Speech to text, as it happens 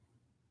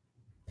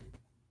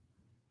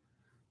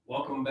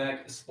Welcome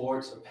back to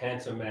Sports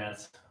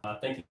Pantomath.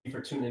 Thank you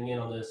for tuning in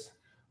on this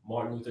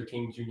Martin Luther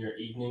King Jr.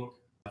 evening.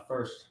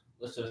 First,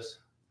 let's just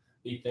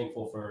be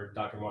thankful for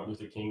Dr. Martin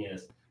Luther King,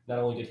 as not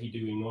only did he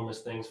do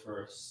enormous things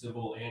for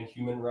civil and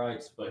human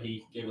rights, but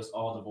he gave us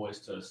all the voice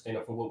to stand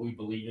up for what we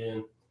believe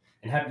in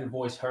and have your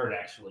voice heard,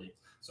 actually.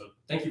 So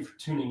thank you for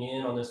tuning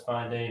in on this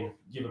fine day and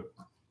give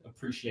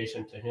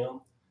appreciation to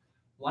him.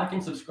 Like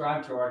and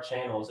subscribe to our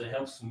channels. It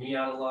helps me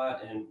out a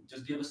lot, and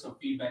just give us some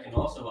feedback. And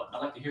also, I'd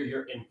like to hear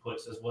your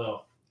inputs as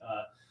well.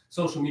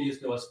 Social medias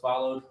go as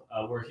followed.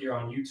 We're here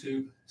on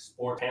YouTube,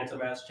 Sport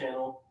Pantomath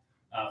channel.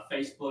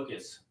 Facebook,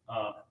 it's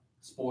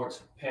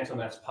Sports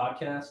Pantomath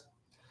Podcast.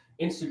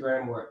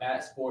 Instagram, we're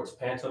at Sports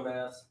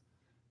Pantomath.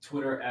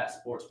 Twitter, at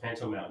Sports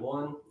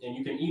Pantomath1. And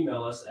you can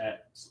email us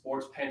at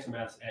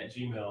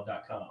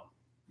sportspantomath@gmail.com.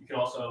 You can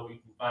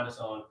find us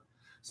on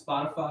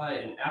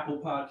Spotify and Apple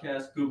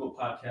Podcasts, Google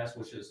Podcasts,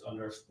 which is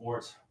under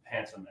Sports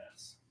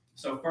Pantomath.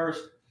 So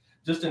first,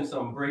 just in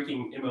some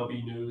breaking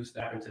MLB news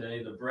that happened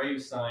today, the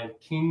Braves signed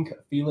King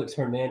Felix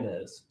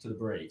Hernandez to the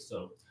Braves.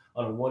 So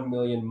on a $1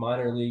 million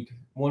minor league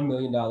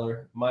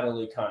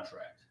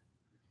contract.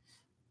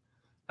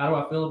 How do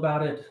I feel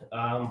about it?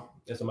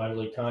 It's a minor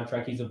league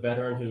contract. He's a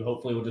veteran who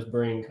hopefully will just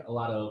bring a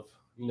lot of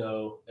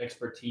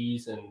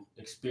expertise and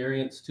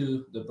experience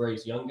to the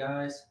Braves young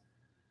guys.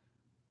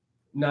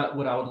 Not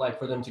what I would like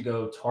for them to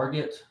go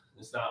target.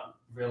 It's not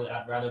really.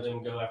 I'd rather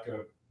them go after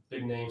a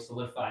big name,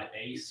 solidified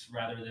ace,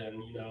 rather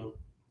than go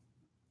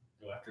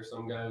after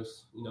some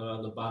guys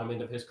on the bottom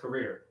end of his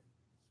career.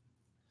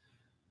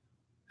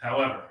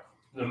 However,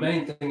 the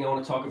main thing I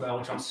want to talk about,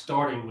 which I'm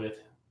starting with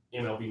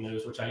MLB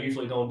news, which I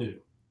usually don't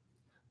do,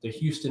 the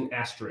Houston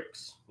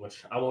Asterix,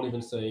 which I won't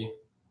even say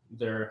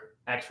their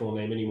actual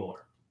name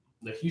anymore.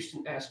 The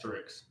Houston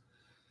Asterix,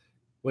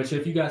 which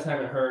if you guys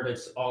haven't heard,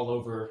 it's all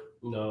over,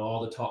 all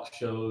the talk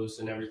shows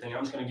and everything.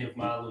 I'm just going to give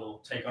my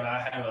little take on it.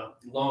 I had a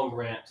long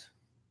rant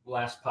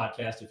last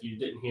podcast. If you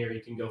didn't hear,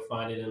 you can go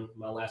find it in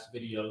my last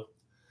video,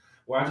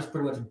 where I just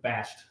pretty much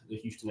bashed the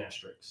Houston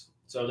Asterix.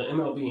 So the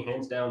MLB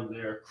hands down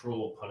their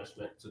cruel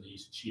punishment to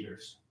these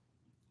cheaters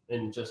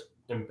and just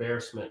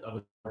embarrassment of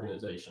an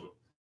organization.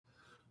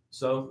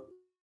 So,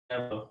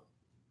 the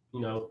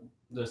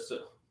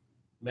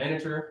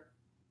manager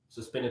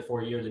suspended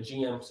for a year, the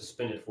GM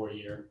suspended for a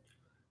year,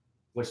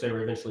 which they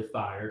were eventually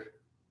fired.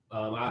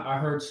 I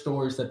heard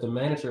stories that the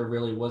manager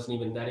really wasn't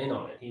even that in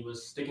on it. He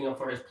was sticking up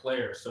for his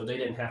players, so they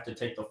didn't have to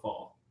take the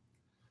fall.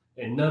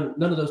 And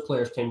none of those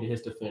players came to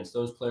his defense.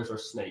 Those players are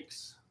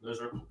snakes.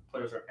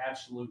 Players are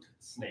absolute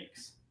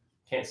snakes.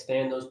 Can't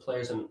stand those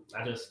players, and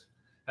I just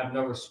have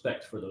no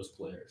respect for those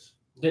players.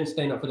 Didn't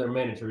stand up for their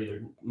manager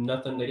either.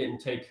 Nothing. They didn't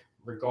take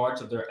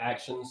regards of their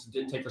actions.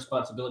 Didn't take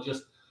responsibility.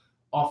 Just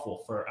awful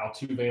for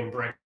Altuve and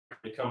Bregman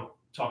to come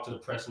talk to the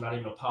press and not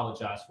even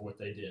apologize for what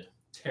they did.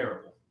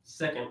 Terrible.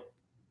 Second,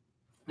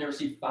 they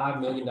received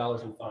 $5 million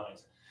in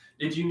fines.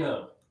 Did you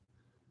know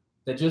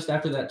that just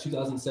after that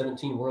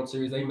 2017 World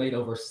Series, they made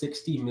over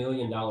 $60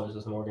 million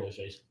as an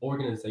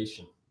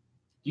organization?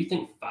 Do you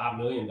think $5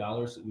 million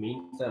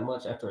means that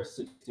much after a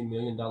 $60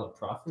 million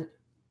profit?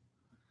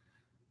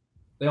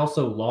 They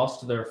also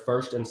lost their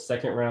first and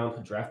second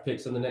round draft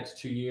picks in the next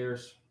 2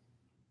 years.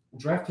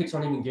 Draft picks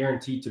aren't even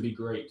guaranteed to be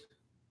great.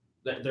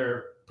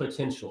 Their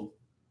potential.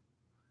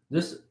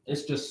 This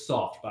is just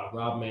soft by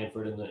Rob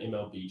Manfred in the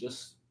MLB.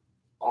 Just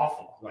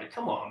awful. Like,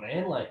 come on,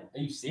 man. Like, are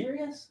you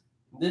serious?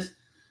 This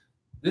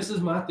is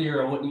my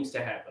theory on what needs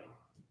to happen.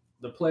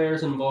 The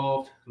players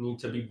involved need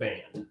to be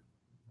banned.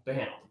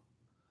 Bam.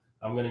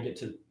 I'm going to get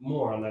to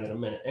more on that in a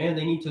minute. And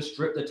they need to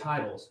strip the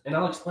titles. And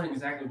I'll explain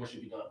exactly what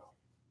should be done.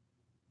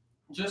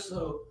 Just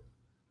so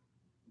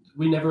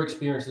we never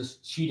experience this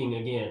cheating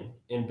again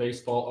in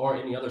baseball or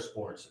any other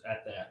sports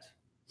at that.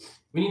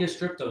 We need to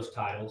strip those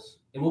titles.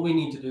 And what we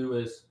need to do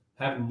is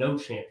have no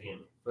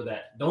champion for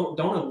that. Don't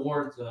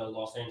award the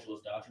Los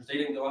Angeles Dodgers. They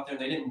didn't go out there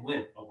and they didn't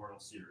win a World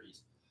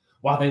Series.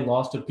 While they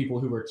lost to people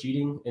who were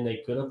cheating and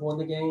they could have won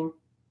the game,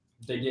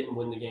 they didn't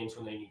win the games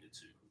when they needed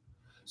to.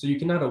 So you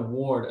cannot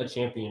award a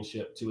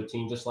championship to a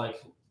team, just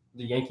like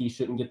the Yankees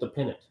shouldn't get the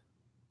pennant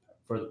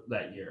for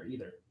that year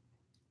either.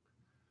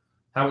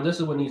 However, this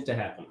is what needs to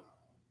happen.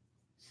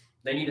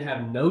 They need to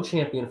have no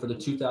champion for the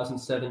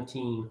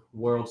 2017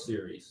 World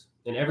Series.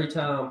 And every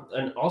time,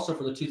 and also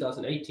for the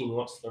 2018,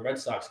 once the Red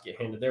Sox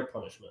get handed their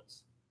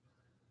punishments.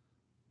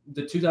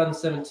 The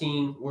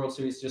 2017 World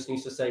Series just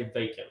needs to say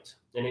vacant.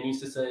 And it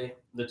needs to say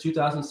the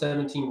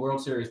 2017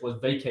 World Series was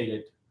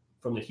vacated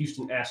from the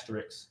Houston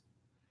Asterix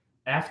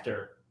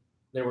after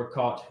they were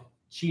caught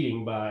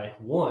cheating by,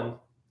 one,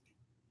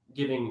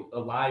 giving a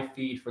live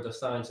feed for the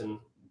signs and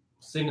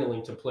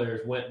signaling to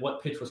players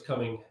what pitch was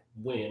coming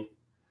when.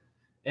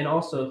 And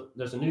also,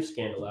 there's a new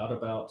scandal out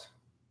about,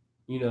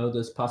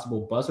 this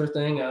possible buzzer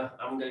thing.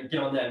 I'm going to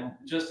get on that in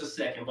just a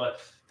second.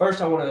 But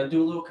first, I want to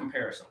do a little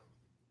comparison.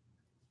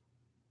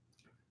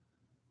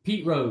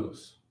 Pete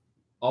Rose,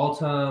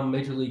 all-time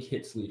Major League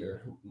hits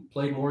leader,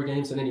 played more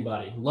games than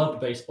anybody, loved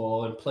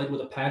baseball, and played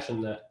with a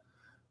passion that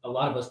a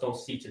lot of us don't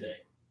see today.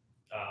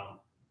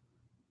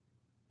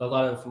 a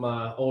lot of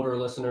my older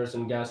listeners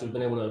and guys who've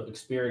been able to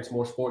experience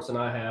more sports than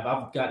I have,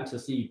 I've gotten to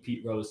see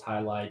Pete Rose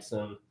highlights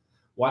and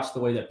watch the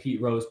way that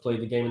Pete Rose played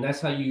the game. And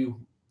that's how you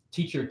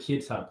teach your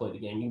kids how to play the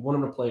game. You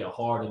want them to play it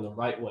hard in the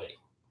right way,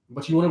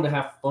 but you want them to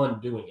have fun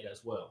doing it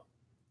as well.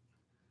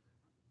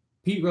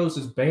 Pete Rose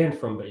is banned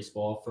from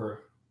baseball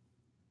for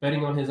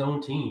betting on his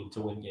own team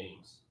to win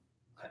games.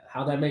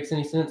 How that makes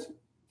any sense,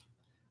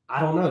 I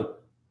don't know.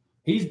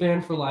 He's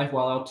banned for life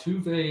while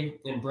Altuve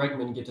and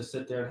Bregman get to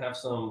sit there and have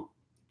some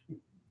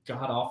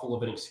god awful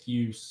of an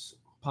excuse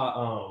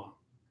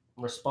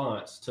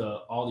response to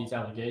all these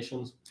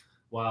allegations,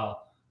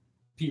 while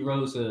Pete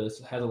Rose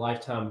has a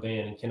lifetime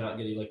ban and cannot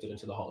get elected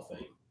into the Hall of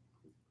Fame.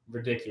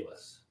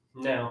 Ridiculous.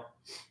 Now,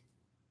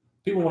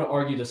 people want to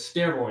argue the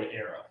steroid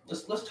era.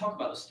 Let's talk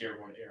about the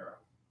steroid era.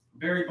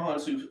 Barry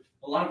Bonds, who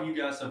a lot of you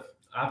guys have,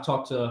 I've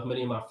talked to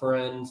many of my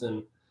friends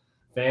and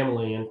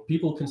family, and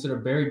people consider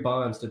Barry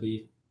Bonds to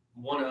be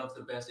one of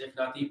the best, if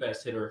not the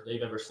best hitter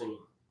they've ever seen.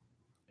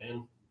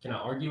 And can I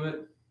argue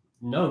it?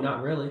 No,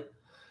 not really.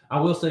 I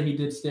will say he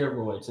did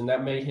steroids, and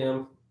that made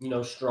him,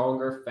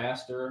 stronger,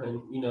 faster,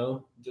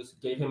 and,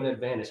 just gave him an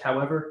advantage.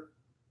 However,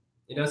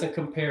 it doesn't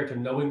compare to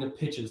knowing the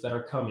pitches that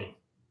are coming.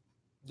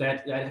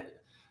 That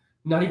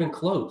not even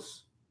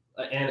close.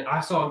 And I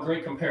saw a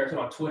great comparison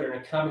on Twitter,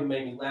 and it kind of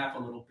made me laugh a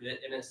little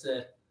bit. And it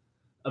said,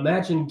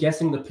 imagine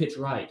guessing the pitch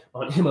right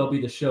on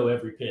MLB The Show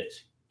every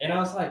pitch. And I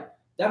was like,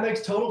 that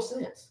makes total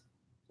sense.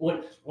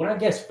 When I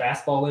guess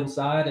fastball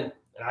inside and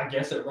I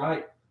guess it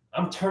right,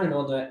 I'm turning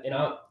on that. And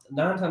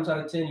 9 times out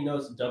of 10,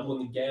 it's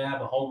doubling the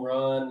gap, a home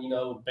run,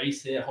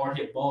 base hit, hard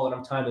hit ball, and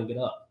I'm timing it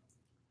up.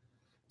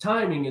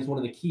 Timing is one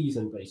of the keys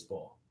in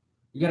baseball.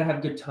 You got to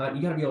have good time.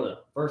 You got to be able to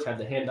first have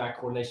the hand-eye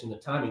coordination, the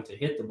timing to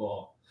hit the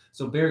ball.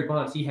 So Barry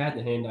Bonds, he had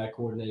the hand-eye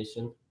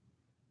coordination.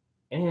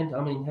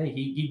 And, hey,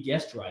 he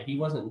guessed right. He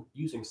wasn't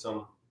using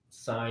some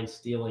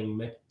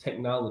sign-stealing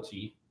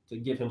technology to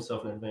give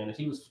himself an advantage.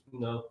 He was,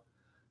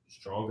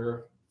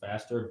 stronger,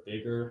 faster,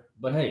 bigger.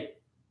 But, hey,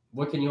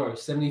 what can you argue?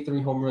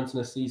 73 home runs in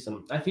a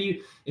season. If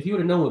he would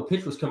have known what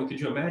pitch was coming, could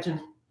you imagine?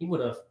 He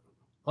would have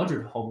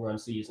 100 home run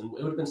season.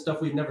 It would have been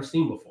stuff we've never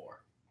seen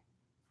before.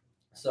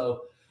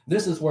 So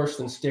this is worse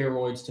than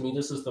steroids to me.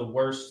 This is the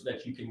worst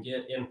that you can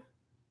get, and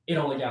it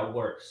only got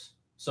worse.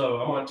 So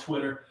I'm on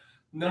Twitter.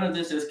 None of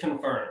this is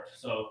confirmed.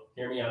 So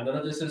hear me out. None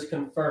of this is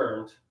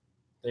confirmed.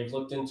 They've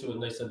looked into it,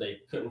 and they said they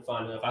couldn't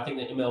find enough. I think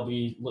the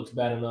MLB looks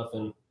bad enough,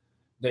 and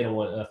they don't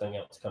want nothing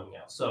else coming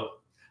out. So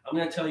I'm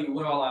going to tell you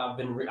what all I've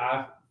been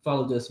I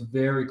followed this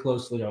very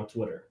closely on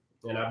Twitter,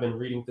 and I've been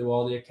reading through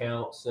all the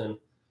accounts and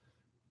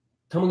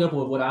coming up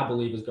with what I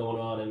believe is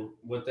going on and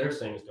what they're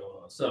saying is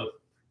going on. So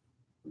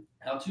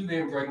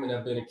Altuve and Bregman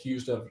have been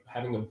accused of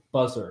having a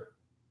buzzer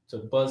to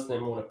buzz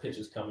them when a pitch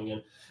is coming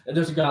in. And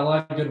there's got a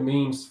lot of good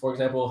memes. For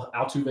example,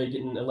 Altuve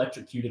getting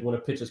electrocuted when a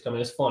pitch is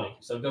coming. It's funny.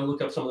 So go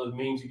look up some of those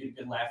memes. You get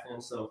a good laugh in.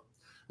 So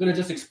I'm going to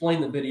just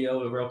explain the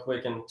video real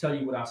quick and tell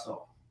you what I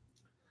saw.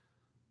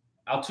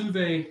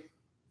 Altuve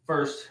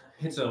first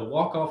hits a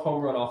walk-off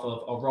home run off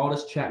of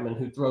Aroldis Chapman,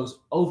 who throws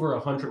over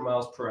 100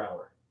 miles per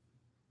hour.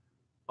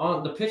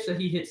 On the pitch that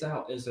he hits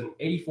out is an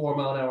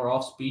 84-mile-an-hour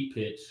off-speed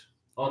pitch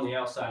on the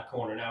outside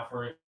corner. Now,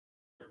 for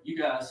you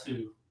guys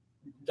who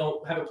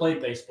haven't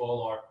played baseball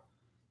or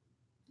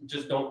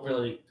just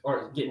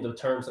aren't getting the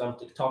terms that I'm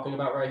talking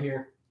about right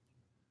here.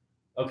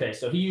 Okay,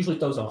 so he usually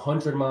throws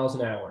 100 miles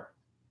an hour.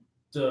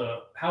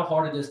 How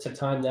hard it is to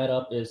time that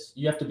up is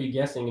you have to be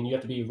guessing and you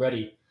have to be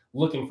ready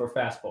looking for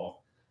fastball.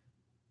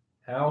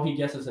 How he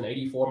guesses an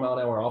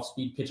 84-mile-an-hour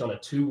off-speed pitch on a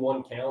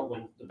 2-1 count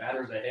when the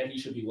batter's ahead, he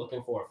should be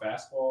looking for a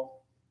fastball.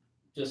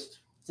 Just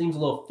seems a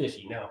little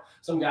fishy. Now,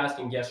 some guys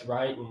can guess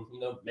right, and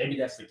maybe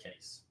that's the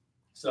case.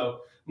 So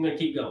I'm going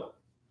to keep going.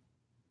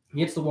 He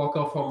hits the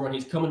walk-off home run.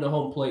 He's coming to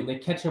home plate, and they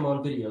catch him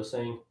on video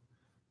saying,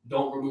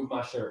 "Don't remove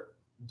my shirt.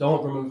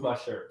 Don't remove my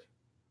shirt."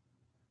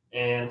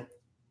 And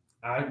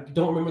I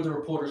don't remember the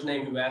reporter's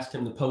name who asked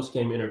him the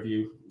post-game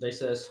interview. They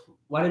says,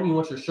 "Why didn't you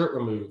want your shirt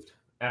removed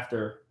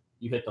after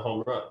you hit the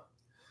home run?"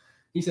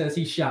 He says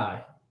he's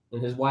shy,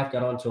 and his wife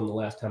got onto him the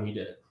last time he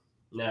did it.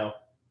 Now,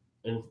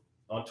 and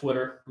on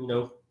Twitter,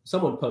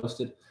 someone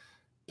posted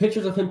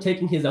pictures of him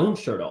taking his own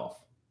shirt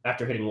off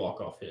after hitting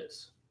walk-off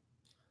hits.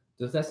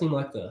 Does that seem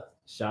like the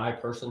shy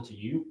person to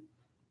you?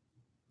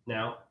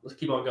 Now, let's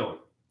keep on going.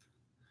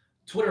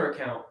 Twitter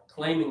account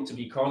claiming to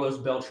be Carlos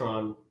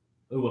Beltran,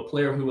 a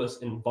player who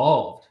was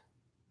involved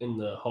in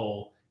the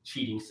whole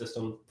cheating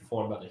system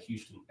performed by the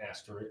Houston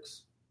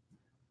Asterix,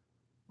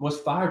 was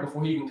fired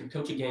before he even could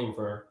coach a game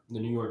for the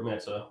New York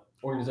Mets, an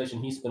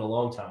organization he spent a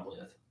long time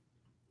with.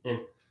 And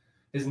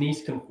his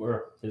niece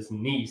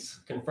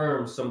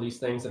confirms some of these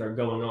things that are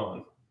going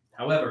on.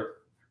 However,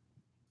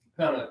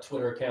 I found a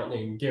Twitter account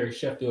named Gary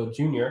Sheffield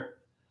Jr.,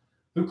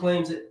 who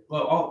claims that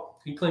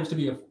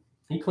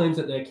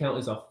the account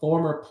is a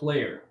former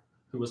player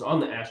who was on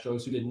the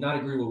Astros who did not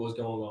agree with what was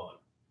going on.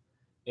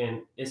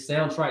 And it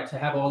sounds right to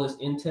have all this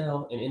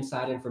intel and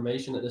inside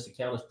information that this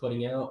account is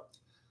putting out.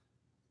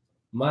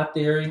 My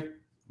theory,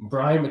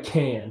 Brian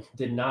McCann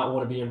did not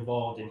want to be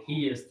involved, and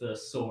he is the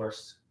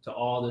source to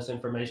all this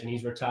information.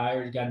 He's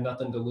retired. He's got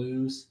nothing to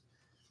lose.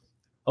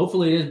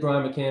 Hopefully it is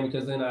Brian McCann,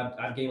 because then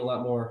I'd gain a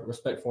lot more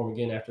respect for him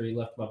again after he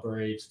left my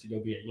Braves to go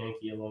be a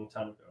Yankee a long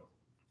time ago.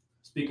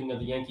 Speaking of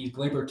the Yankees,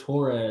 Gleyber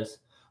Torres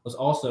was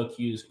also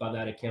accused by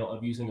that account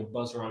of using a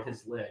buzzer on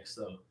his leg.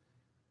 So,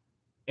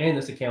 and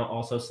this account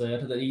also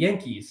said that the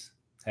Yankees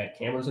had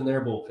cameras in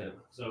their bullpen.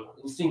 So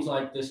it seems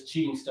like this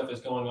cheating stuff is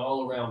going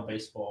all around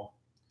baseball.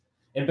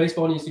 And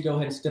baseball needs to go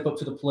ahead and step up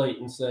to the plate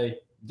and say,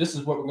 this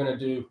is what we're going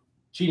to do.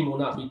 Cheating will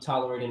not be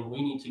tolerated, and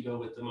we need to go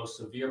with the most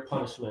severe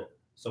punishment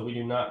so we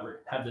do not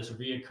have this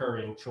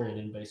reoccurring trend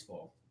in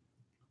baseball.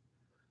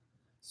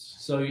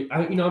 So, you're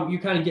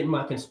kind of getting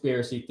my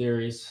conspiracy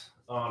theories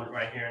on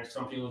right here. And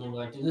some people are going to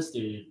be like, dude, this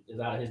dude is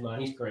out of his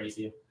mind. He's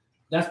crazy.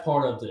 That's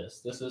part of this.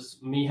 This is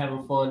me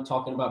having fun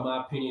talking about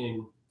my opinion,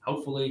 and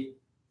hopefully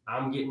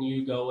I'm getting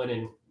you going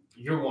and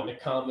you're wanting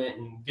to comment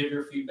and give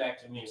your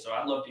feedback to me. So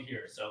I'd love to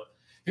hear it. So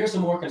here's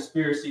some more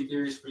conspiracy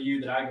theories for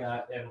you that I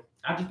got, and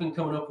I've just been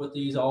coming up with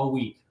these all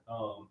week.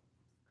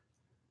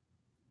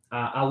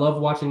 I love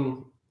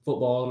watching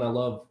football, and I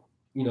love,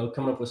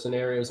 coming up with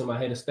scenarios in my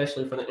head,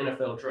 especially for the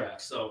NFL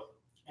draft. So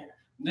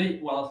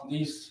while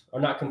these are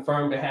not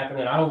confirmed to happen,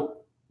 and I don't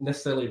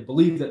necessarily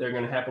believe that they're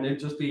going to happen, it'd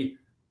just be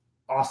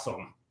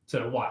awesome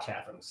to watch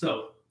happen.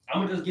 So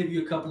I'm going to just give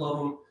you a couple of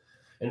them,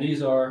 and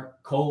these are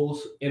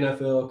Cole's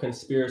NFL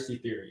conspiracy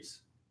theories.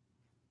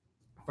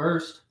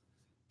 First,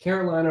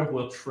 Carolina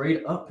will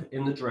trade up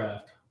in the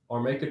draft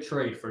or make a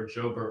trade for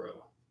Joe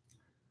Burrow.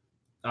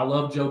 I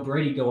love Joe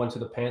Brady going to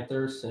the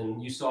Panthers,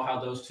 and you saw how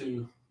those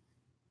two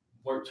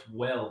worked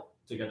well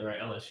together at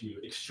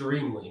LSU,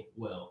 extremely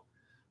well,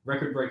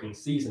 record-breaking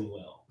season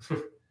well.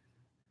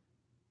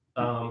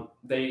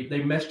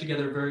 They meshed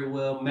together very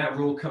well. Matt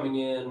Rule coming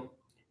in,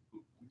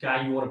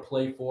 guy you want to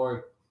play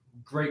for,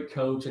 great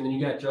coach, and then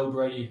you got Joe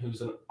Brady, who's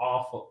an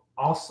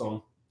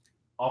awesome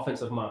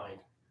offensive mind.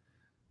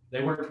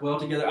 They worked well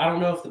together. I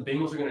don't know if the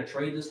Bengals are going to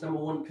trade this number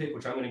 1 pick,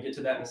 which I'm going to get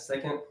to that in a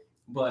second,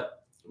 but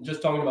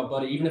just talking about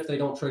Buddy, even if they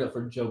don't trade up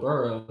for Joe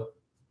Burrow,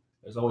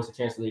 there's always a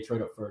chance that they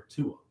trade up for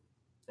Tua.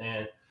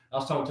 And I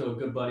was talking to a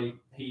good buddy.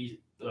 He's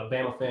a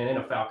Bama fan and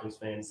a Falcons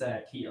fan,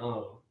 Zach. He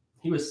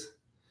was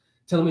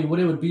telling me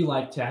what it would be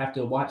like to have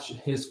to watch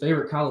his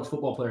favorite college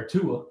football player,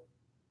 Tua,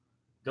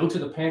 go to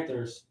the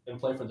Panthers and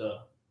play for the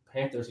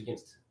Panthers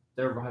against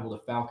their rival, the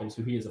Falcons,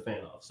 who he is a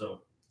fan of.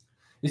 So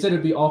he said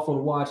it'd be awful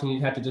to watch, and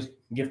he'd have to just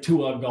give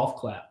Tua a golf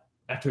clap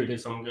after he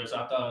did something good. So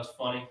I thought it was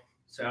funny.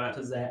 Shout out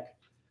to Zach.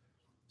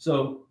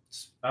 So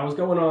I was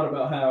going on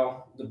about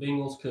how the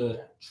Bengals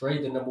could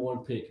trade the number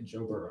 1 pick,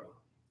 Joe Burrow,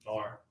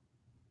 or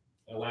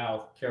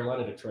allow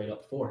Carolina to trade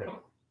up for him.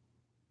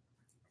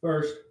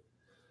 First,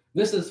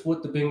 this is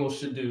what the Bengals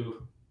should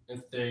do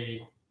if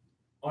they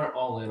aren't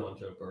all in on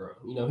Joe Burrow.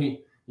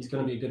 He's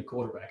going to be a good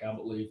quarterback, I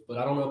believe, but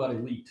I don't know about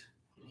elite.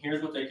 And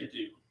here's what they could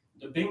do.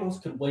 The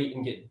Bengals could wait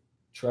and get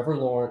Trevor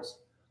Lawrence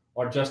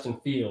or Justin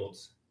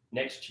Fields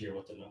next year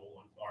with the number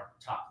 1 or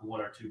top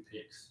 1 or 2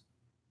 picks.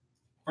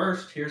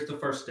 First, here's the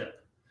first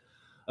step.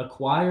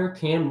 Acquire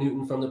Cam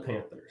Newton from the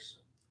Panthers.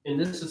 And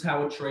this is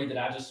how a trade that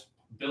I just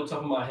built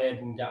up in my head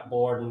and got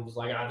bored and was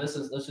like, let's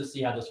just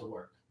see how this will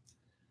work.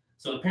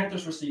 So the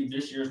Panthers received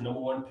this year's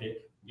number 1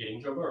 pick,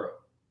 getting Joe Burrow.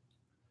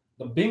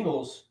 The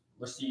Bengals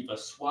receive a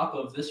swap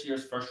of this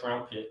year's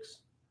first-round picks,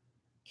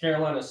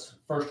 Carolina's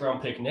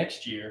first-round pick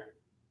next year,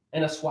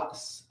 and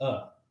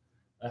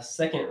a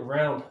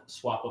second-round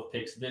swap of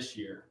picks this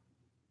year.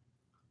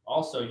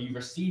 Also, you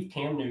receive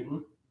Cam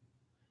Newton,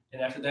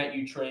 and after that,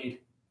 you trade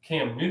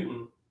Cam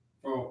Newton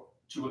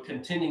to a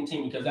contending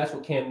team, because that's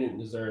what Cam Newton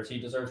deserves. He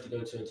deserves to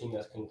go to a team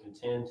that can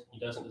contend. He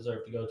doesn't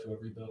deserve to go to a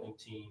rebuilding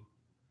team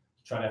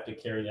to try to have to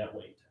carry that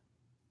weight.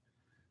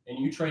 And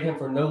you trade him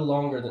for no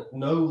lower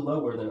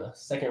than a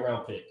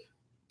second-round pick,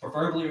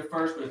 preferably a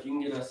first. But if you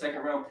can get a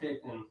second-round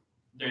pick, then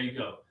there you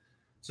go.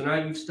 So now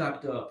you've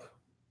stocked up.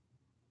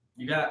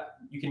 You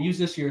can use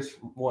this year's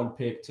 1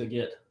 pick to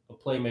get a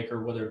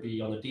playmaker, whether it be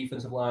on the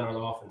defensive line or the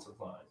offensive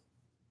line.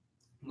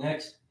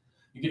 Next,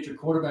 you get your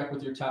quarterback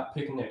with your top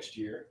pick next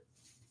year,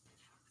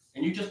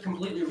 and you just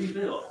completely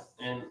rebuild.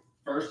 And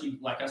first,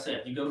 like I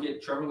said, you go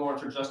get Trevor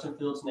Lawrence or Justin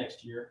Fields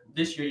next year.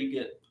 This year, you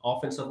get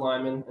offensive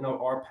lineman and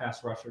or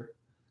pass rusher,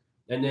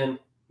 and then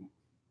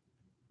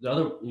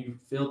you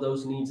fill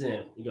those needs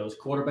in. You go as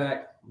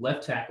quarterback,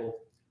 left tackle,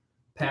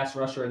 pass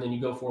rusher, and then you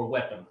go for a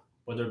weapon,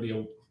 whether it be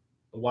a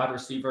wide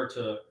receiver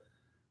to,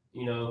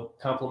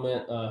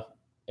 complement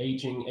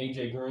aging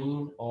AJ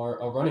Green, or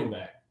a running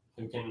back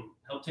who can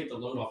help take the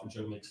load off of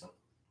Joe Mixon.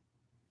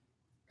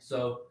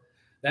 So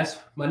that's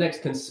my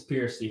next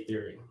conspiracy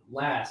theory.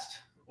 Last,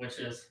 which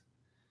is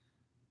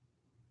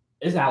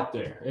out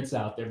there. It's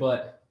out there,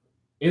 but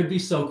it would be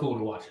so cool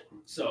to watch it.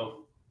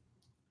 So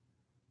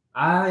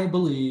I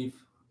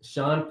believe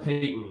Sean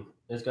Payton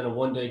is going to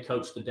one day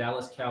coach the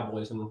Dallas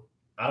Cowboys, and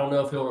I don't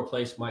know if he'll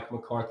replace Mike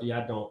McCarthy.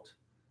 I don't.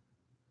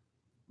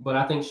 But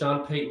I think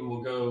Sean Payton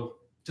will go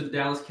to the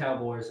Dallas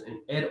Cowboys, and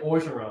Ed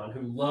Orgeron,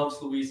 who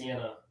loves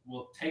Louisiana,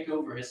 will take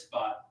over his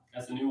spot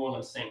as the New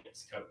Orleans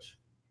Saints coach.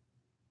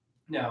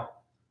 Now,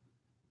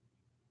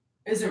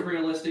 Is it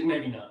realistic?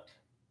 Maybe not.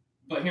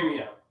 But hear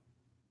me out.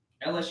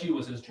 LSU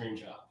was his dream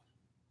job.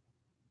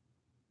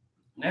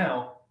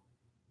 Now,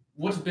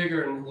 what's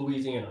bigger in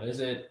Louisiana? Is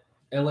it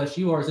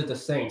LSU or is it the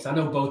Saints? I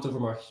know both of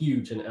them are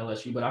huge in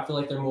LSU, but I feel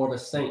like they're more of a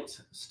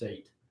Saints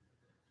state.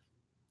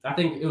 I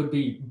think it would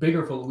be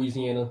bigger for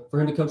Louisiana for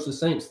him to coach the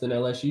Saints than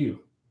LSU.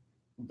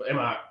 Am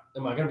I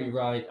going to be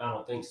right? I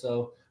don't think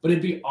so. But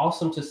it'd be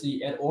awesome to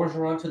see Ed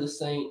Orgeron to the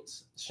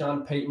Saints,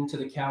 Sean Payton to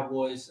the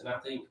Cowboys, and I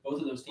think both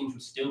of those teams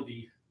would still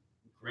be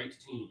great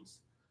teams.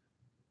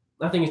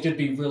 I think it should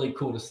be really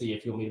cool to see,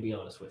 if you want me to be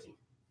honest with you.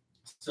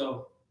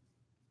 So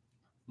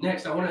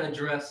next, I want to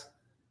address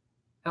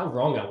how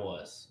wrong I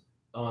was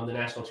on the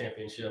national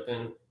championship,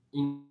 and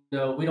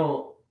we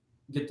don't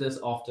get this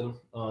often.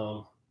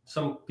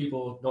 Some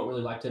people don't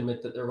really like to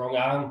admit that they're wrong.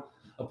 I'm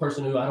a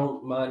person who I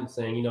don't mind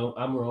saying,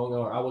 I'm wrong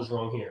or I was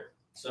wrong here.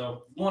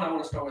 So, one, I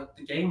want to start with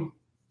the game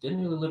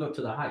didn't really live up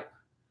to the hype.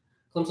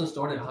 Clemson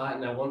started hot,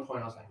 and at one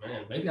point I was like,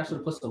 man, maybe I should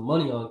have put some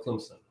money on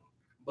Clemson.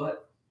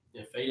 But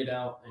it faded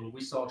out, and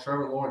we saw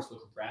Trevor Lawrence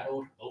look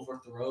rattled,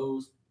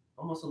 overthrows,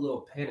 almost a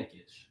little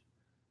panickish.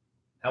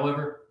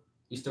 However,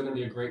 he's still going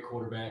to be a great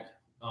quarterback.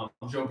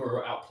 Joe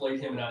Burrow outplayed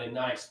him, and I did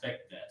not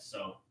expect that.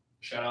 So,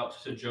 shout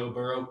out to Joe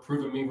Burrow,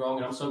 proving me wrong,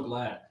 and I'm so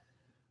glad.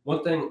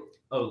 One thing,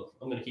 I'm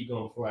going to keep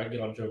going before I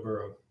get on Joe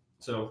Burrow.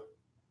 So,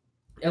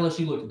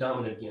 LSU looked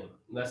dominant again.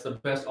 That's the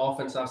best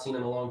offense I've seen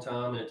in a long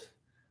time. It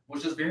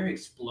was just very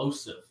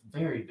explosive,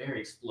 very, very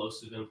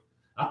explosive. And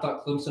I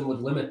thought Clemson would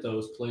limit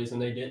those plays,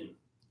 and they didn't.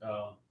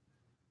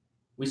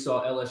 We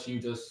saw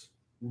LSU just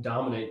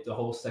dominate the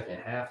whole second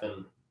half,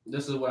 and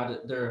this is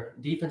what their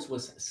defense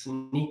was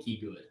sneaky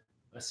good.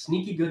 A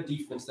sneaky good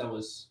defense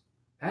that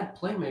had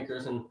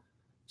playmakers and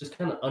just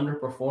kind of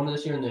underperformed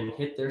this year and then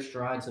hit their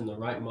strides in the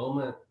right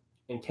moment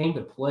and came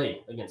to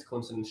play against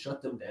Clemson and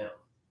shut them down.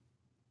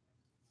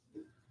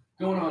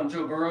 Going on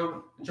Joe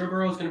Burrow. Joe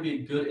Burrow is going to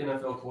be a good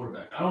NFL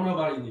quarterback. I don't know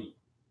about elite.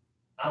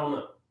 I don't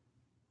know.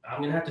 I'm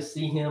going to have to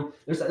see him.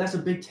 That's a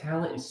big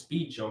talent and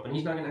speed jump, and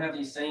he's not going to have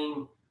these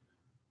same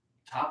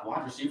top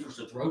wide receivers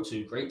to throw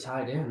to. Great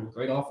tight end,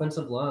 great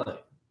offensive line,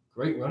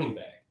 great running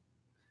back.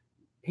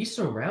 He's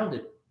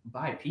surrounded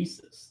by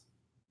pieces.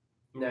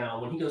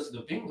 Now, when he goes to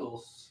the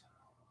Bengals,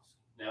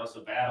 now it's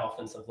a bad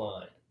offensive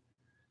line.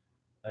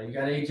 You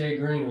got A.J.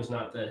 Green, who's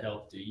not that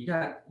healthy. You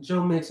got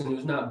Joe Mixon,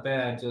 who's not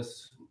bad,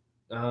 just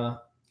a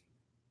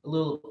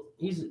little –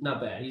 he's not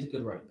bad. He's a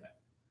good running back.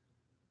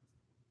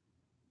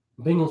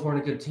 Bengals weren't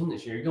a good team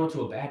this year. You're going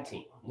to a bad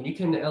team. When you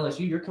came to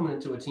LSU, you're coming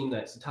into a team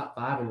that's top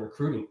 5 in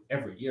recruiting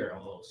every year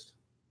almost.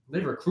 They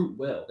recruit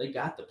well. They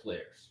got the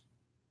players.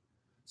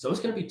 So it's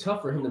going to be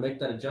tough for him to make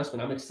that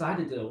adjustment. I'm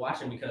excited to watch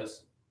him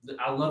because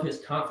I love his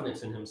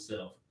confidence in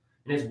himself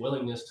and his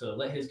willingness to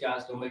let his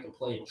guys go make a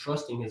play and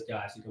trusting his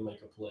guys to go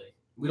make a play.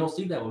 We don't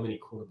see that with many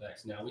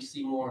quarterbacks now. We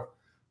see more,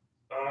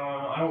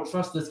 I don't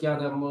trust this guy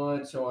that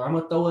much, or I'm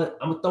gonna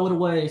throw it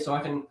away so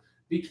I can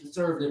be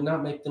conservative,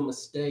 not make the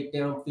mistake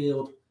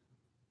downfield.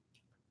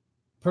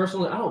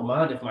 Personally, I don't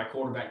mind if my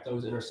quarterback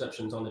throws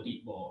interceptions on the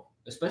deep ball,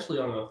 especially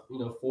on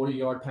a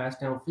 40-yard pass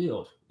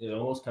downfield. It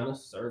almost kind of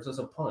serves as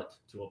a punt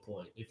to a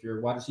point. If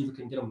your wide receiver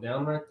can get them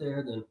down right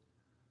there, then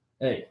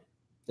hey,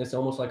 it's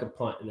almost like a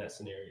punt in that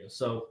scenario.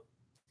 So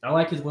I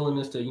like his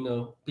willingness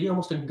to be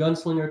almost a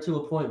gunslinger to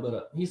a point,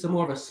 but he's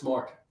more of a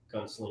smart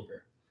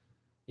gunslinger.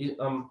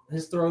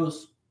 His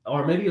throws,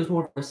 or maybe it was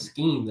more of a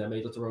scheme that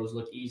made the throws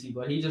look easy,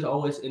 but he just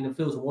always, and if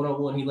it was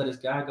one-on-one, he let his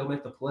guy go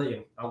make the play,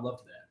 and I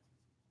loved that.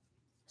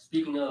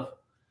 Speaking of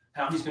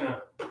how he's going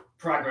to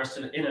progress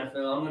to the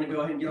NFL, I'm going to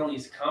go ahead and get on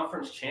these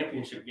conference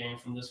championship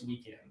games from this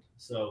weekend.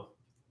 So,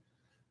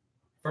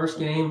 first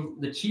game,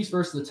 the Chiefs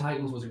versus the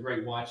Titans was a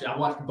great watch. I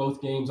watched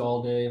both games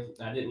all day.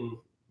 I didn't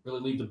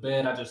really leave the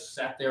bed. I just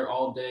sat there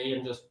all day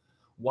and just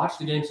watched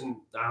the games. And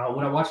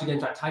when I watch the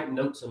games, I type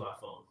notes in my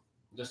phone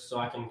just so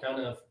I can kind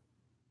of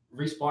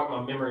re-spark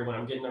my memory when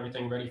I'm getting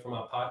everything ready for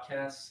my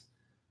podcasts.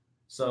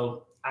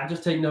 So I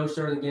just take notes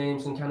during the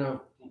games and kind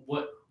of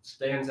what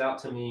stands out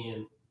to me.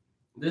 And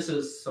this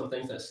is some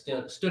things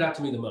that stood out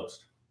to me the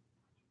most.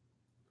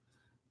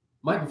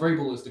 Mike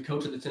Vrabel is the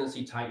coach of the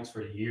Tennessee Titans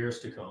for years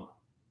to come.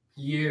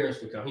 Years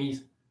to come.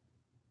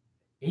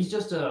 He's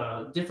just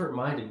a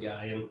different-minded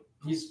guy, and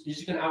he's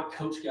just going to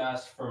out-coach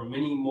guys for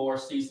many more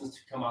seasons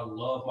to come. I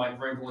love Mike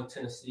Vrabel in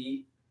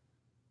Tennessee.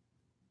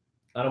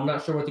 I'm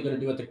not sure what they're going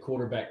to do at the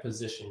quarterback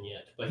position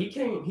yet, but he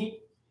came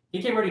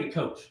ready to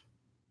coach.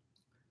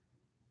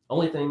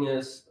 Only thing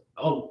is,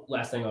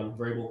 last thing on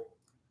Vrabel.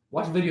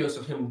 Watch videos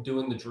of him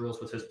doing the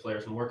drills with his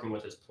players and working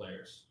with his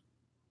players.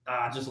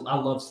 I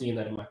love seeing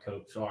that in a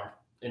coach.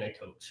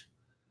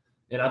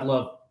 And I'd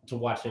love to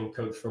watch him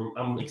coach.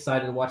 I'm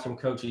excited to watch him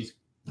coach. He's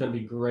going to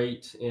be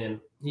great. And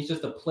he's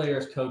just a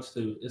player's coach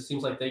too. It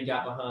seems like they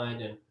got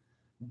behind. And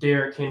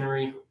Derrick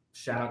Henry,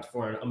 shout out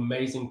for an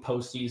amazing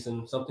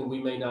postseason, something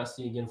we may not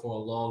see again for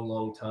a long,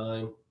 long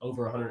time.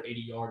 Over 180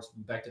 yards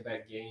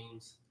back-to-back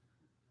games.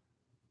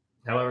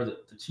 However,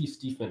 the Chiefs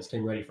defense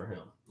came ready for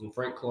him, and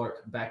Frank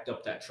Clark backed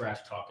up that trash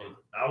talking.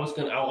 I was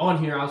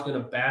gonna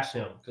bash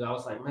him because I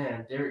was like,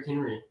 man, Derrick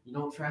Henry, you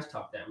don't trash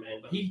talk that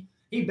man, but he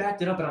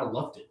backed it up, and I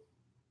loved it.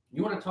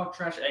 You want to talk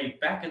trash? Hey,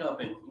 back it up,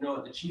 and you know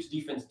what the Chiefs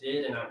defense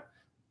did, and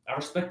I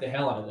respect the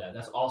hell out of that.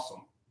 That's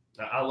awesome.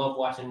 I love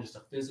watching just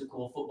a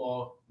physical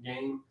football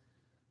game,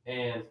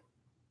 and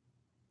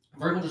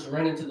Virgil just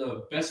ran into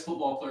the best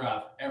football player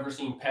I've ever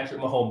seen,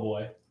 Patrick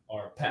Mahomes,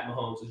 or Pat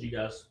Mahomes, as you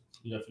guys,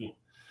 if you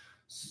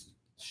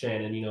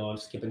Shannon, I'm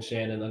skipping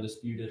Shannon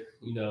Undisputed.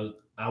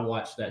 I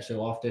watch that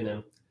show often,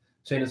 and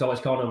Shannon's always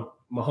calling him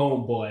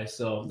Mahomes boy,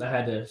 so I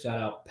had to shout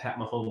out Pat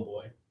Mahomes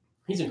boy.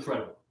 He's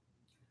incredible.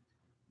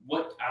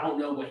 What I don't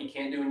know what he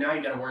can do now.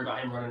 You got to worry about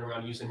him running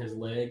around using his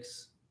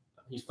legs.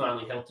 He's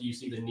finally healthy. You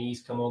see the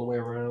knees come all the way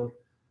around.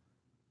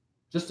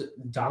 Just a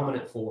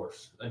dominant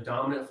force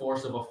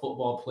of a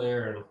football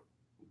player, and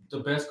the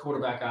best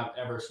quarterback I've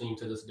ever seen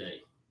to this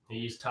day.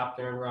 He's topped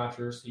Aaron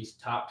Rodgers. He's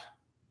topped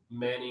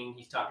Manning.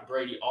 He's topped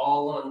Brady,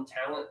 all on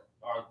talent,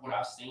 or what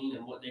I've seen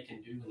and what they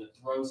can do, and the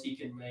throws he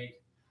can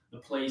make, the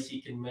plays he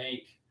can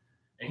make,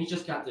 and he's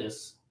just got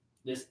this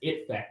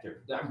it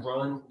factor. That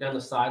run down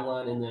the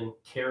sideline and then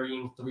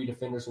carrying 3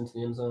 defenders into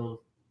the end zone,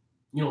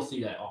 you don't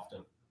see that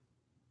often.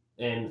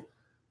 And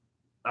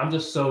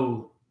it's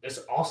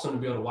awesome to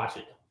be able to watch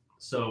it.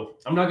 So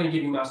I'm not going to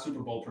give you my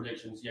Super Bowl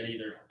predictions yet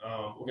either.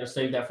 We're going to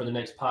save that for the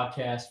next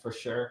podcast for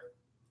sure.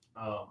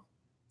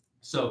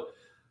 So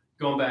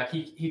going back,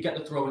 he got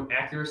the throwing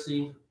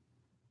accuracy.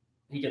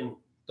 He can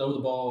throw the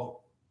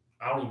ball,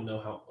 I don't even know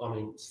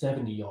how,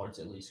 70 yards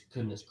at least.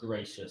 Goodness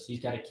gracious. He's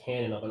got a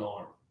cannon of an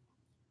arm.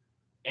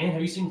 And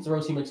have you seen the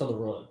throws he makes on the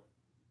run?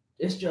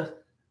 It's just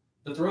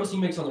the throws he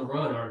makes on the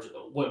run are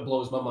what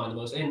blows my mind the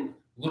most. And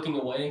looking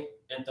away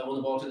and throwing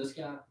the ball to this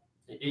guy,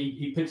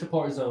 he picks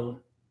apart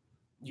zone.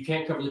 You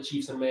can't cover the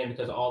Chiefs in man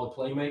because of all the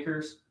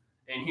playmakers.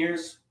 And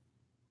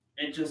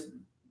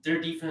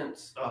their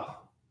defense, oh,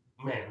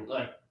 man,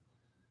 like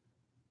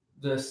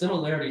the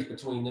similarities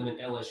between them and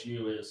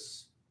LSU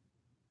is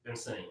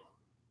insane.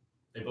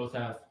 They both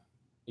have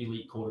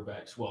elite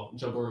quarterbacks. Well,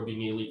 Joe Burrow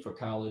being elite for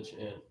college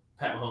and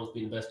Pat Mahomes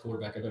being the best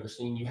quarterback I've ever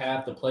seen. You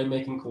have the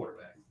playmaking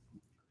quarterback.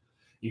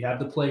 You have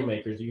the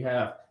playmakers. You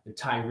have the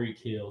Tyreek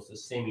Hills, the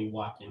Sammy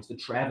Watkins, the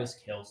Travis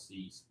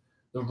Kelce's,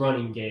 the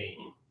running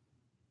game.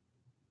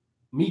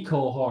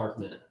 Mecole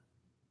Hardman.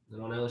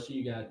 And on LSU,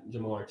 you got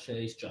Jamar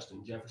Chase,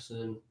 Justin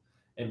Jefferson,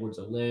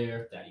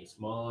 Edwards-Helaire, Thaddeus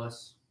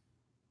Moss.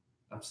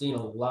 I'm seeing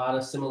a lot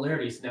of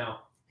similarities.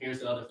 Now, here's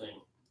the other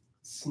thing.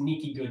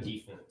 Sneaky good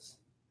defense.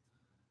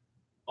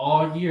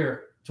 All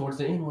year, towards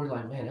the end, we're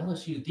like, man,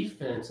 LSU's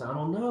defense, I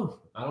don't know.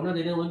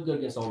 They didn't look good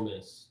against Ole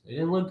Miss. They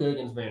didn't look good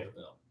against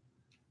Vanderbilt.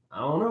 I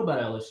don't know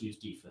about LSU's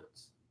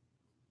defense.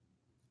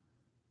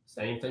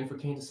 Same thing for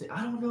Kansas City.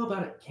 I don't know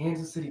about it.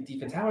 Kansas City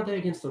defense. How are they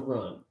against the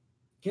run?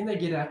 Can they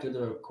get after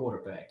their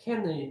quarterback?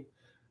 Can they,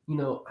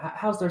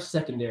 how's their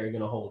secondary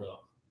going to hold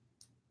up?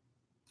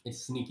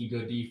 It's sneaky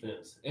good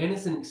defense. And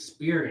it's an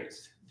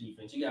experienced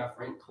defense. You got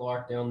Frank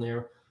Clark down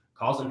there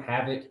causing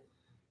havoc.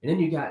 And then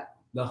you got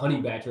the Honey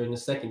Badger in the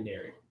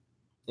secondary.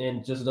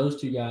 And just those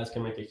two guys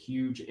can make a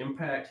huge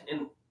impact.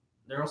 And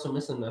they're also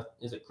missing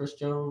is it Chris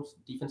Jones,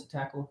 defensive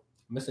tackle?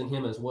 Missing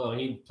him as well.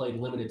 He played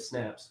limited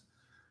snaps.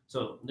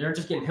 So they're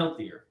just getting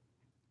healthier.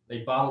 They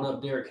bottled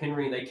up Derrick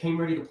Henry. They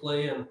came ready to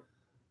play, and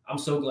I'm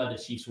so glad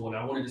the Chiefs won.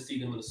 I wanted to see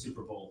them in the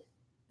Super Bowl.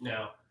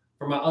 Now,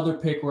 for my other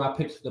pick where I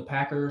picked the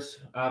Packers,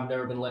 I've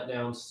never been let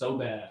down so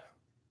bad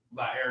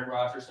by Aaron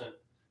Rodgers. And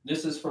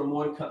this is from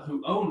one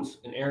who owns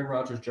an Aaron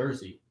Rodgers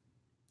jersey.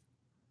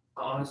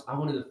 I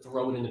wanted to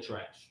throw it in the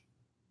trash.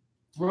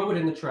 Throw it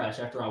in the trash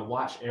after I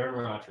watch Aaron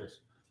Rodgers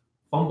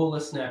fumble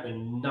a snap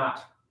and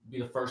not be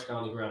the first guy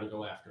on the ground to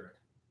go after it.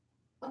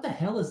 What the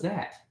hell is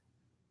that?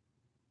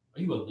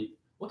 Are you a leader?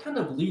 What kind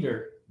of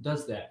leader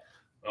does that?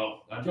 Oh,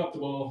 I dropped the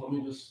ball. Let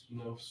me just,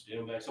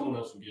 stand back. Someone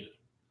else will get it.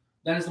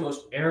 That is the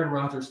most Aaron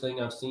Rodgers thing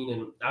I've seen,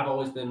 and I've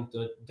always been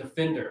the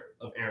defender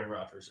of Aaron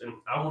Rodgers, and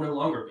I will no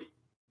longer be.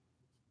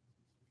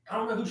 I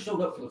don't know who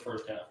showed up for the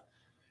first half.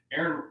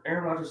 Aaron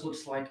Rodgers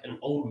looks like an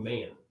old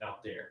man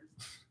out there.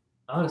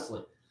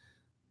 Honestly.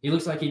 He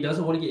looks like he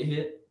doesn't want to get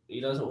hit. He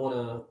doesn't want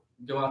to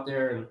go out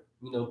there and,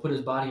 put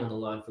his body on the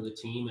line for the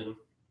team, and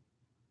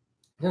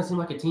he doesn't seem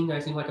like a team guy.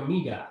 He seems like a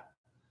me guy.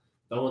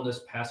 Throwing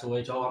this pass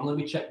away. Let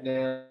me check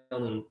down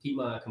and keep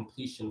my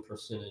completion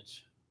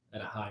percentage at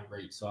a high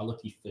rate so I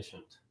look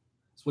efficient.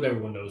 That's what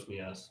everyone knows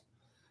me as.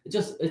 It's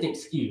an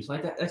excuse.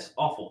 Like that. That's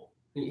awful.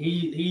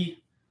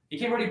 He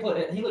came ready to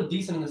play. He looked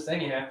decent in the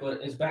second half,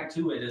 but his back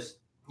to it is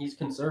he's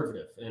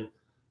conservative. And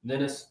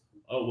then it's,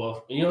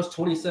 it's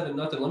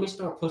 27-0. Let me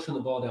start pushing the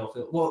ball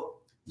downfield.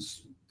 Well,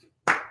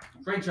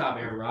 great job,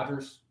 Aaron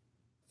Rodgers.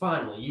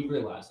 Finally, you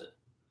realize it.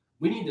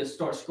 We need to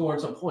start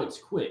scoring some points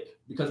quick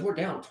because we're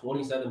down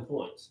 27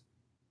 points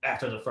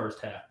after the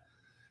first half.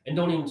 And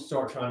don't even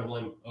start trying to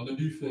blame the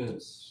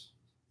defense,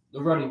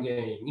 the running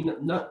game.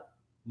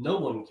 No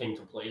one came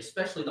to play,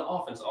 especially the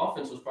offense. The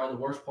offense was probably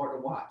the worst part to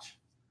watch.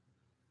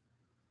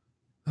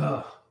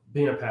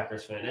 Being a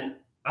Packers fan. And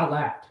I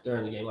laughed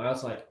during the game. I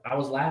was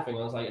laughing.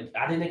 I was like,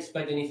 I didn't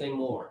expect anything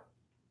more.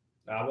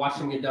 I watched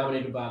them get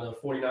dominated by the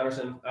 49ers,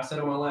 and I said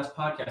on my last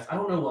podcast, I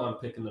don't know why I'm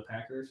picking the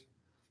Packers.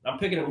 I'm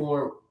picking it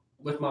more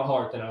with my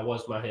heart than I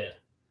was my head.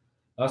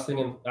 I was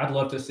thinking I'd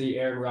love to see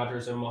Aaron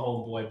Rodgers and my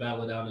homeboy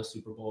battle it out in the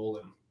Super Bowl,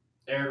 and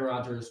Aaron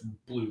Rodgers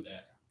blew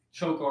that.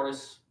 Choke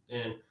artist,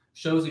 and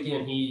shows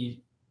again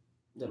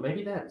that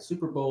maybe that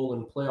Super Bowl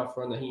and playoff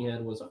run that he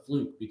had was a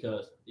fluke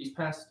because these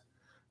past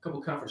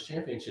couple conference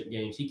championship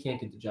games he can't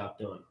get the job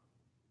done.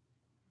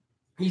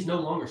 He's no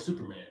longer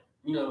Superman.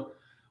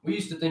 We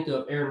used to think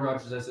of Aaron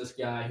Rodgers as this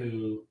guy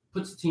who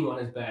puts the team on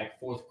his back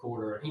fourth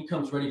quarter and he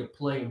comes ready to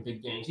play in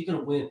big games. He's going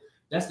to win.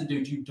 That's the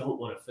dude you don't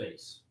want to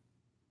face.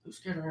 Who's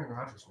scared of Aaron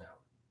Rodgers now?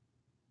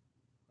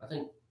 I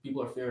think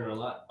people are fearing a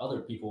lot other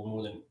people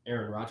more than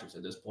Aaron Rodgers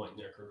at this point in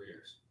their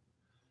careers.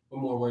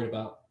 We're more worried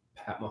about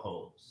Pat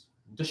Mahomes,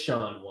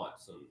 Deshaun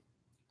Watson,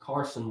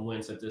 Carson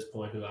Wentz at this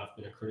point, who I've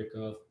been a critic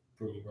of,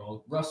 prove me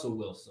wrong, Russell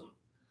Wilson.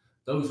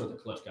 Those are the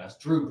clutch guys.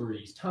 Drew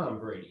Brees, Tom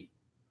Brady.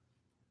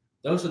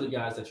 Those are the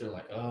guys that you're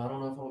like, I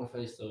don't know if I want to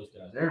face those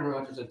guys. Aaron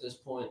Rodgers at this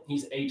point,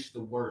 he's aged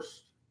the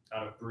worst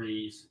out of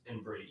Brees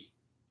and Brady.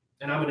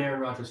 And I'm an Aaron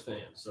Rodgers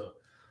fan, so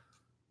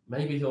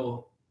maybe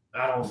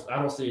I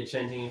don't see it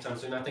changing anytime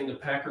soon. I think the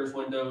Packers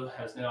window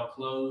has now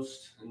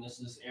closed, and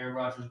this is Aaron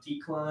Rodgers'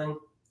 decline,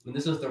 and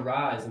this is the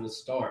rise and the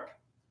start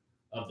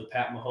of the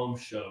Pat Mahomes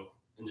show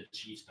in the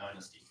Chiefs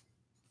dynasty.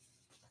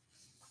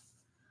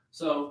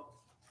 So,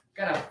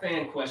 got a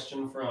fan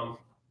question from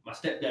my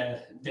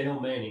stepdad, Dale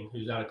Manning,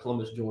 who's out of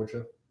Columbus,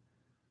 Georgia.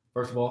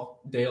 First of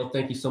all, Dale,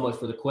 thank you so much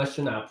for the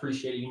question. I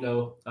appreciate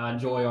it. I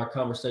enjoy our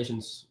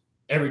conversations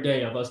every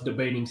day of us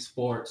debating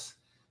sports.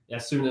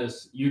 As soon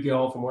as you get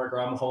home from work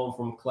or I'm home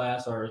from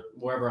class or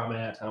wherever I'm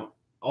at, I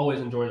always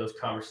enjoy those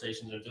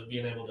conversations and just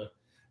being able to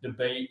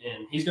debate.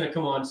 And he's going to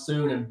come on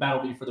soon and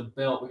battle me for the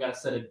belt. We got to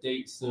set a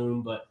date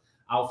soon, but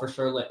I'll for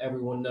sure let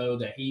everyone know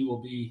that he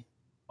will be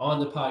on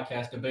the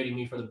podcast debating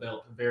me for the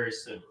belt very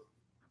soon.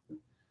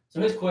 So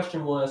his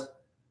question was,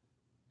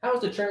 how is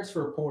the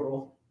transfer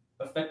portal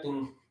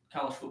affecting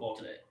college football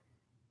today?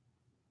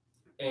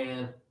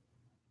 And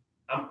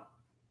I'm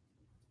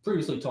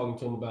previously talking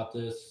to him about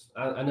this.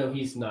 I know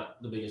he's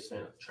not the biggest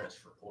fan of the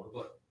transfer portal,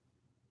 but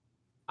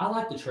I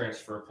like the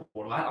transfer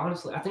portal.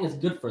 I think it's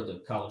good for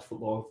the college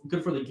football,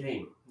 good for the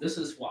game. This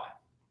is why.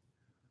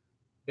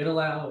 It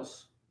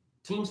allows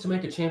teams to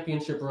make a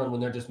championship run when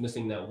they're just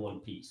missing that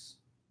one piece.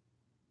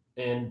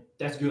 And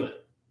that's good.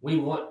 We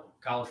want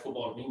college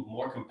football to be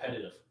more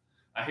competitive.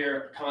 I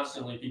hear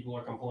constantly people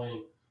are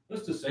complaining,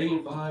 it's the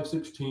same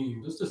 5-6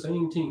 teams. It's the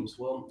same teams.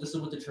 Well, this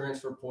is what the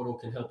transfer portal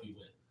can help you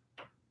with.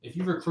 If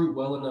you recruit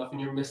well enough and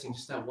you're missing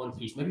just that one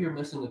piece, maybe you're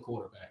missing the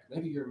quarterback,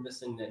 maybe you're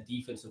missing that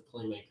defensive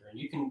playmaker, and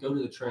you can go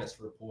to the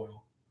transfer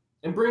portal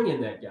and bring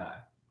in that guy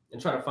and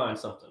try to find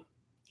something.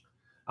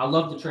 I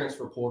love the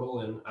transfer portal,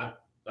 and I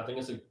think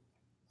it's a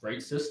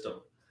great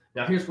system.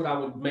 Now, here's what I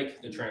would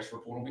make the transfer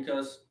portal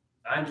because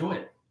I enjoy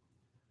it.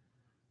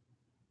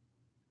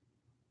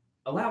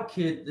 Allow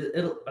kids,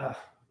 I'm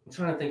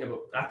trying to think of it.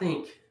 I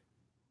think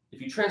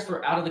if you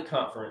transfer out of the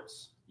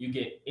conference, you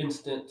get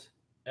instant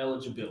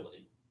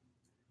eligibility.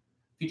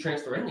 If you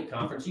transfer in the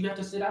conference, you have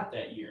to sit out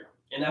that year.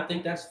 And I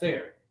think that's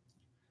fair.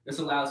 This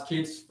allows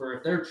kids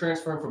if they're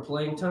transferring for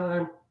playing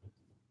time,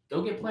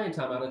 go get playing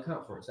time out of the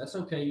conference. That's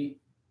okay.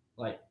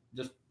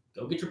 Just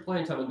go get your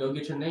playing time and go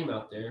get your name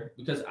out there.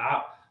 Because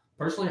I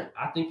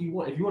think if you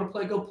want to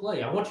play, go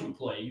play. I want you to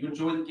play. You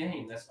enjoy the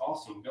game. That's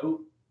awesome.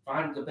 Go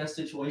find the best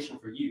situation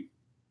for you.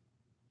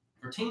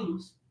 For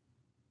teams,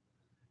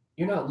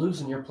 you're not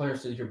losing your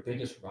players to your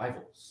biggest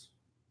rivals.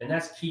 And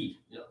that's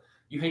key.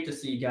 You hate to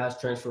see guys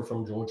transfer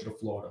from Georgia to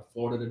Florida,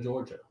 Florida to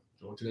Georgia,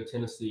 Georgia to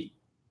Tennessee,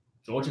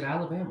 Georgia to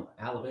Alabama,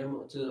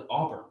 Alabama to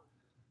Auburn,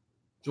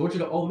 Georgia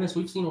to Ole Miss.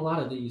 We've seen a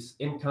lot of these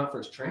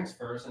in-conference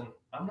transfers, and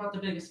I'm not the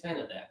biggest fan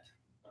of that.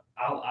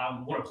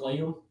 I want to play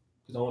them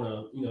because I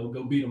want to,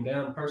 go beat them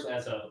down. Personally,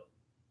 as a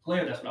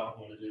player, that's what I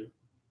want to do.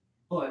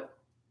 But,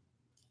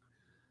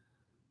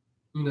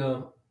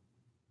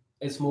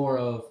 it's more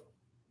of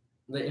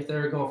if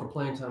they're going for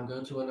playing time,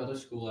 go to another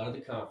school out of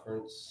the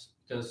conference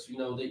because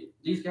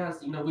these guys,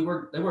 they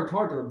worked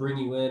hard to bring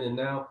you in, and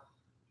now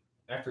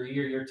after a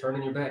year you're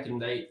turning your back, and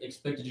they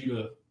expected you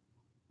to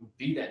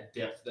be that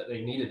depth that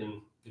they needed,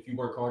 and if you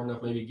work hard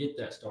enough, maybe get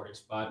that starting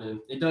spot. And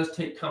it does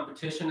take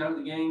competition out of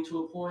the game to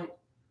a point,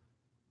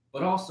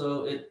 but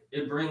also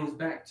it brings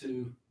back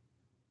to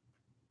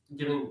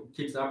giving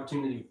kids the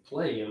opportunity to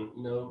play and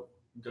go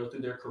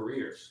through their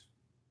careers.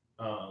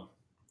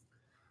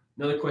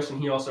 Another question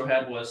he also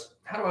had was,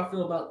 how do I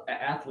feel about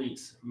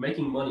athletes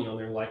making money on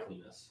their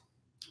likeliness?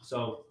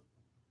 So,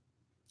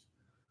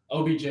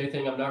 OBJ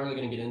thing, I'm not really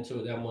going to get into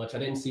it that much. I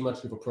didn't see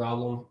much of a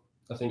problem.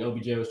 I think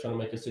OBJ was trying to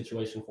make a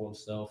situation for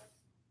himself.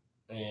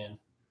 And,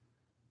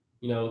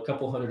 a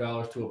couple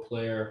 $100 to a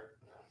player,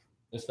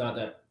 it's not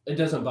that – it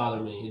doesn't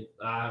bother me.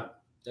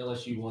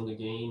 LSU won the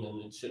game,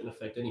 and it shouldn't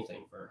affect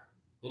anything for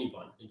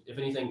anyone. If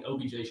anything,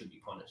 OBJ should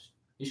be punished.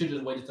 He should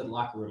just waited to the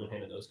locker room and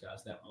handed those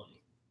guys that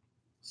money.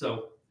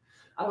 So,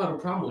 I don't have a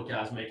problem with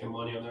guys making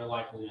money on their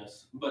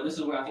likeliness, but this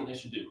is what I think they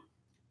should do.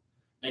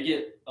 They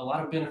get a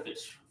lot of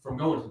benefits from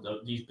going to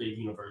these big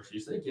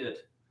universities. They get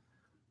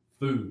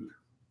food,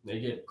 they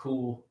get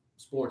cool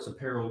sports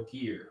apparel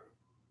gear,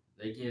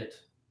 they get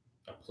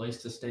a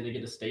place to stay, they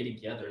get to stay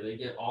together, they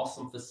get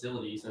awesome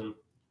facilities, and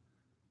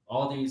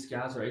all these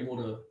guys are able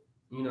to,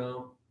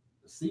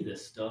 see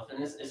this stuff,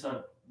 and it's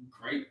a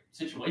great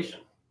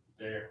situation.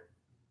 They're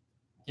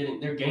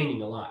they're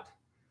gaining a lot.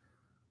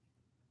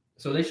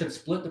 So they should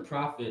split the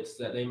profits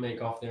that they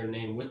make off their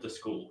name with the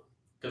school,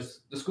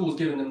 because the school is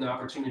giving them the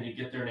opportunity to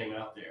get their name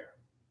out there.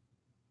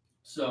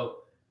 So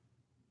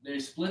they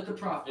split the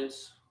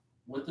profits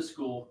with the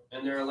school,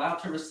 and they're allowed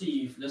to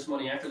receive this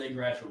money after they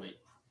graduate.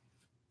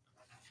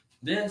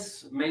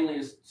 This mainly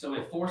is so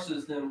it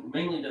forces them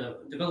mainly to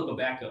develop a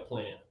backup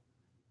plan.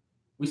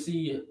 We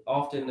see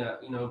often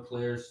that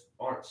players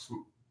aren't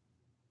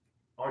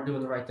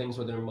doing the right things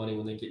with their money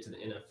when they get to the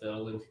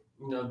NFL,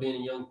 and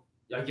being a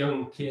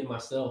young kid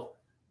myself,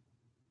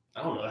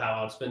 I don't know how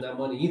I would spend that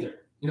money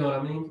either. You know what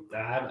I mean?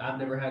 I've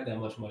never had that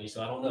much money,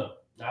 so I don't know.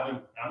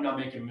 I'm not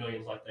making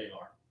millions like they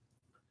are.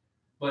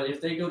 But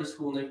if they go to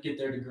school and they get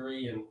their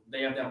degree and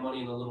they have that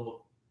money in a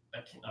little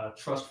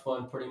trust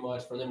fund pretty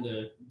much for them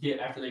to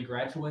get after they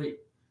graduate,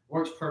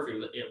 works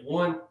perfectly.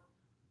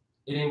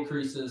 It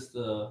increases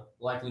the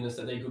likeliness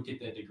that they go get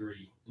that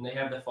degree, and they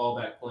have that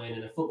fallback plan.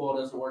 And if football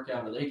doesn't work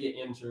out or they get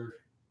injured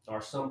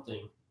or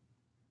something,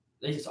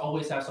 they just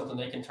always have something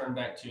they can turn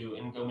back to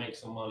and go make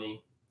some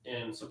money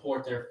and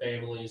support their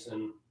families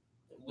and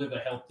live a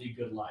healthy,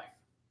 good life.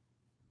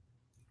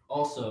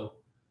 Also,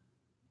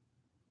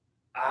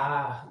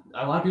 a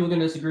lot of people are going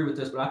to disagree with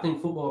this, but I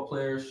think football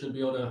players should be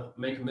able to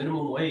make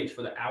minimum wage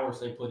for the hours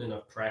they put in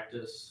of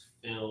practice,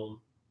 film,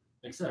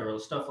 etc.,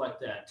 stuff like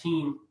that.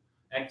 Team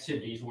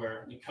activities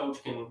where the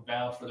coach can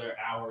vouch for their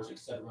hours,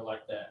 etc.,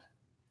 like that.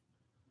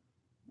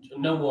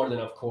 No more than,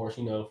 of course,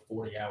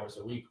 40 hours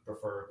a week,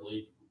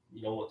 preferably.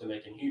 You don't want them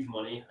making huge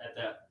money at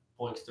that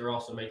point because they're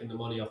also making the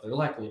money off their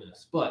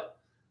likeliness. But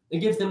it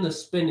gives them the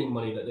spending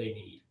money that they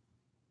need.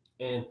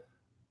 And,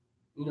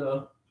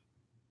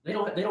 they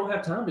don't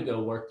have time to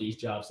go work these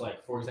jobs.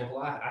 Like, for example,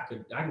 I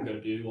can go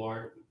do,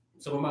 or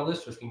some of my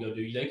listeners can go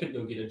do. They could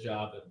go get a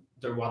job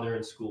while they're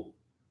in school.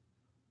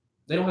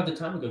 They don't have the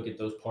time to go get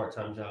those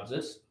part-time jobs.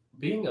 It's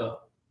being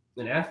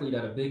an athlete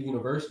at a big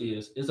university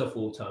is a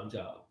full-time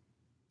job.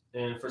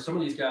 And for some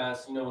of these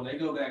guys, when they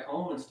go back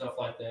home and stuff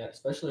like that,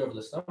 especially over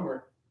the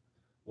summer,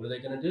 what are they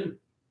going to do?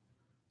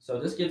 So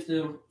this gives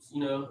them,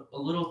 a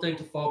little thing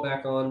to fall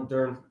back on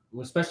during,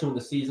 especially when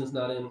the season's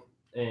not in,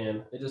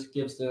 and it just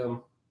gives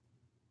them.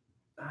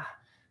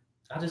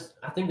 I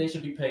think they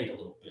should be paid a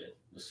little bit.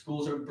 The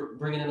schools are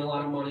bringing in a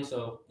lot of money,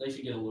 so they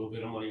should get a little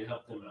bit of money to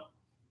help them out.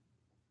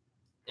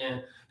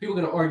 And people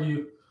are going to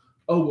argue,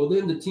 oh, well,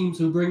 then the teams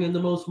who bring in the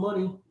most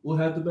money will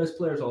have the best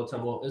players all the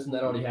time. Well, isn't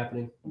that already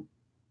happening?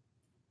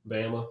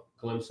 Bama,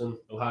 Clemson,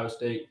 Ohio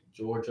State,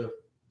 Georgia,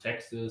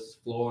 Texas,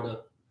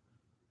 Florida.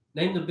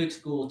 Name the big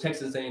school,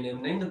 Texas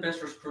A&M. Name the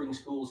best recruiting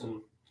schools,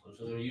 and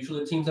those are usually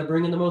the teams that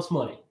bring in the most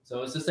money.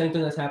 So it's the same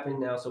thing that's happening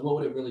now. So what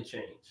would it really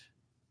change?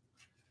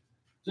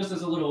 Just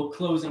as a little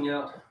closing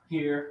out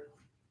here.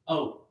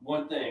 Oh,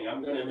 one thing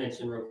I'm going to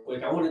mention real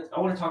quick. I want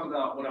to talk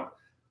about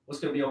what's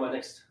going to be on my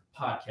next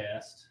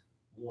podcast.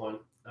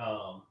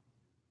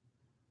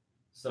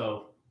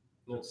 So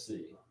let's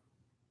see.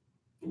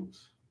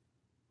 Oops.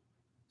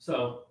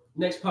 So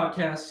next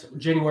podcast,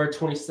 January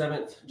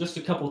 27th. Just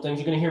a couple of things.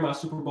 You're going to hear my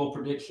Super Bowl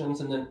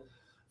predictions, and then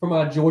for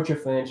my Georgia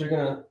fans, you're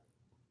going to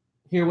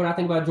hear what I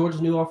think about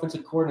Georgia's new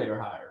offensive coordinator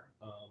hire.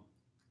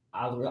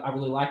 I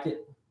really like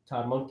it.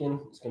 Todd Monken,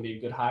 it's going to be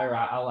a good hire.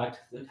 I liked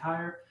the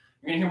hire.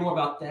 You're going to hear more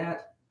about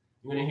that.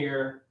 You're going to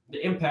hear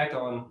the impact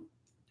on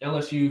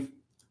LSU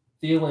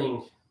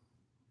feeling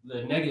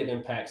the negative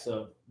impacts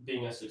of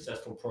being a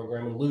successful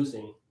program and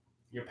losing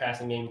your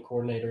passing game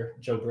coordinator,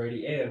 Joe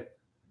Brady, and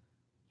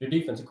your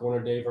defensive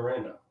coordinator, Dave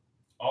Aranda.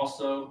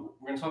 Also,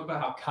 we're going to talk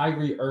about how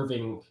Kyrie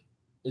Irving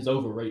is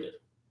overrated.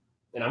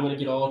 And I'm going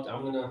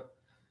to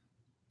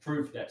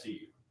prove that to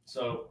you.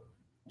 So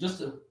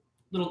just a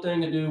little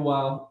thing to do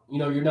while,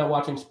 you're not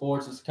watching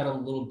sports. It's kind of a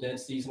little dead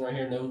season right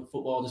here. No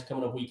football this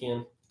coming up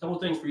weekend. A couple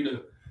of things for you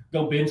to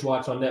go binge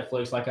watch on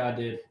Netflix like I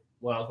did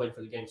while I was waiting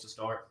for the games to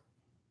start.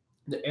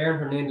 The Aaron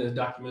Hernandez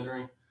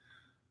documentary.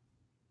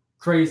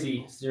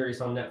 Crazy series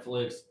on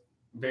Netflix.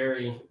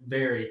 Very,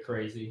 very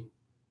crazy.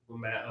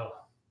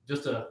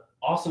 Just an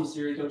awesome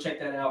series. Go check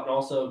that out. And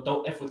also,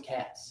 Don't F with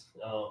Cats.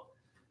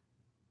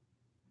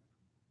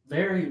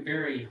 Very,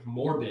 very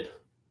morbid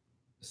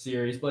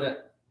series,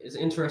 but it's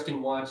an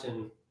interesting watch,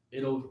 and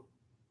it'll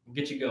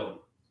get you going.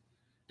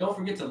 Don't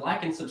forget to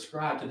like and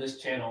subscribe to this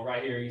channel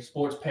right here,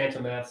 Sports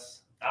Pantomaths.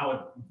 I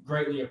would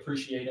greatly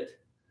appreciate it.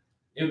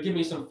 It would give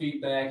me some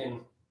feedback, and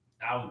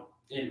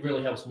it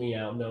really helps me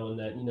out knowing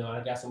that,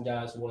 I got some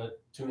guys who want to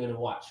tune in and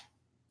watch.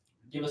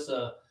 Give us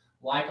a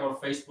like on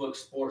Facebook,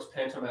 Sports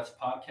Pantomaths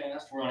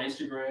Podcast. We're on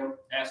Instagram,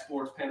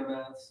 @Sports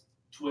Pantomaths,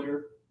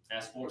 Twitter,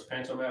 @Sports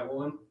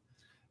Pantomath1.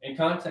 and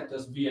contact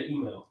us via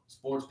email,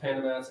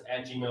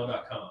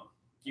 sportspandamats@gmail.com.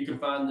 You can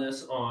find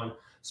this on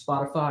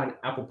Spotify and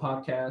Apple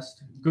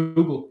Podcast,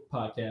 Google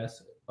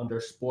Podcast under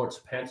Sports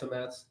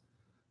Pantomats.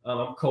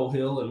 I'm Cole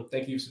Hill, and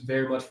thank you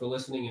very much for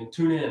listening. And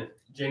tune in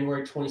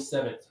January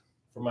 27th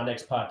for my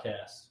next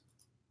podcast.